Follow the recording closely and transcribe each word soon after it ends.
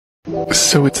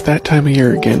So it's that time of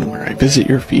year again where I visit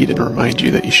your feed and remind you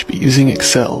that you should be using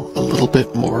Excel a little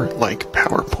bit more like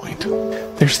PowerPoint.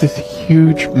 There's this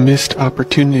huge missed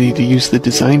opportunity to use the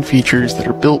design features that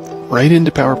are built right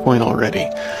into PowerPoint already.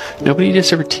 Nobody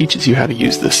just ever teaches you how to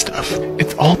use this stuff.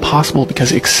 It's all possible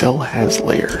because Excel has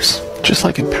layers. Just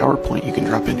like in PowerPoint, you can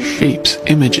drop in shapes,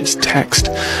 images, text,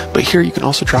 but here you can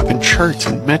also drop in charts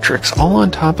and metrics all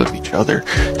on top of each other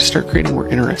to start creating more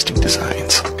interesting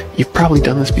designs. You've probably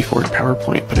done this before in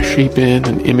PowerPoint, put a shape in,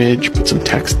 an image, put some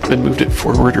text, then moved it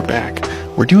forward or back.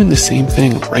 We're doing the same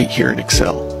thing right here in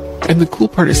Excel. And the cool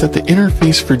part is that the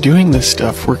interface for doing this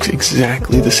stuff works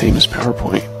exactly the same as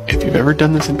PowerPoint. If you've ever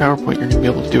done this in PowerPoint, you're going to be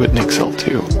able to do it in Excel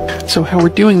too. So how we're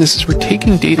doing this is we're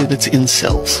taking data that's in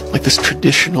cells, like this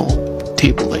traditional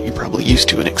table that you're probably used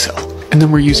to in Excel. And then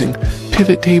we're using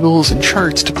pivot tables and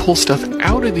charts to pull stuff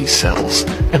out of these cells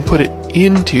and put it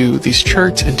into these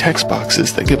charts and text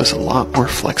boxes that give us a lot more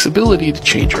flexibility to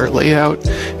change our layout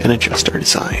and adjust our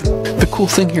design. The cool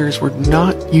thing here is we're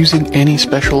not using any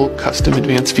special custom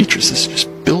advanced features. This is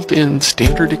just built-in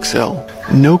standard Excel,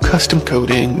 no custom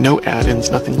coding, no add-ins,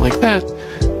 nothing like that.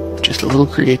 Just a little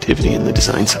creativity in the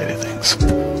design side of things.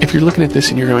 If you're looking at this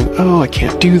and you're going, oh, I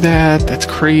can't do that, that's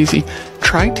crazy,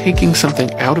 try taking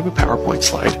something out of a PowerPoint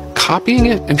slide, copying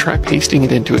it, and try pasting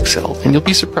it into Excel, and you'll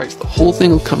be surprised. The whole thing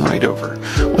will come right over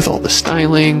with all the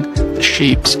styling, the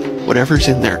shapes, whatever's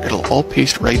in there. It'll all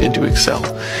paste right into Excel,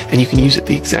 and you can use it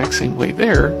the exact same way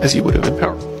there as you would have in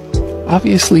PowerPoint.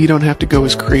 Obviously, you don't have to go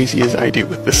as crazy as I do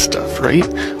with this stuff, right?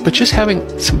 But just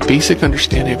having some basic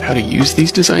understanding of how to use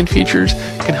these design features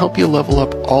can help you level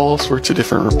up all sorts of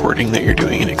different reporting that you're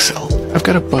doing in Excel. I've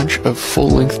got a bunch of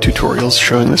full-length tutorials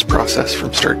showing this process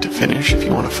from start to finish if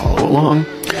you want to follow along.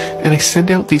 And I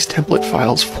send out these template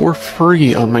files for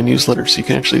free on my newsletter, so you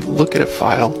can actually look at a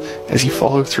file as you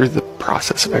follow through the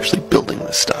process of actually building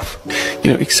this stuff.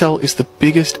 You know, Excel is the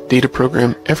biggest data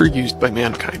program ever used by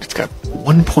mankind. It's got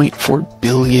 1.4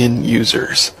 billion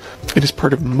users. It is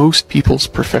part of most people's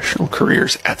professional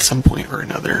careers at some point or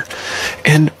another.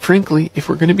 And frankly, if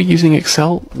we're going to be using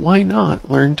Excel, why not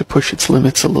learn to push its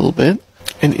limits a little bit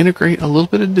and integrate a little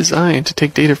bit of design to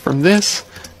take data from this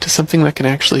to something that can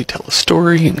actually tell a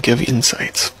story and give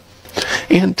insights.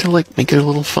 And to make it a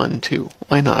little fun too.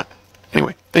 Why not?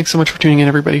 Anyway, thanks so much for tuning in,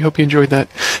 everybody. Hope you enjoyed that.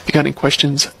 If you got any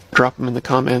questions, drop them in the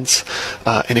comments.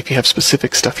 And if you have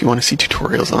specific stuff you want to see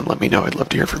tutorials on, let me know. I'd love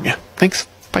to hear from you. Thanks.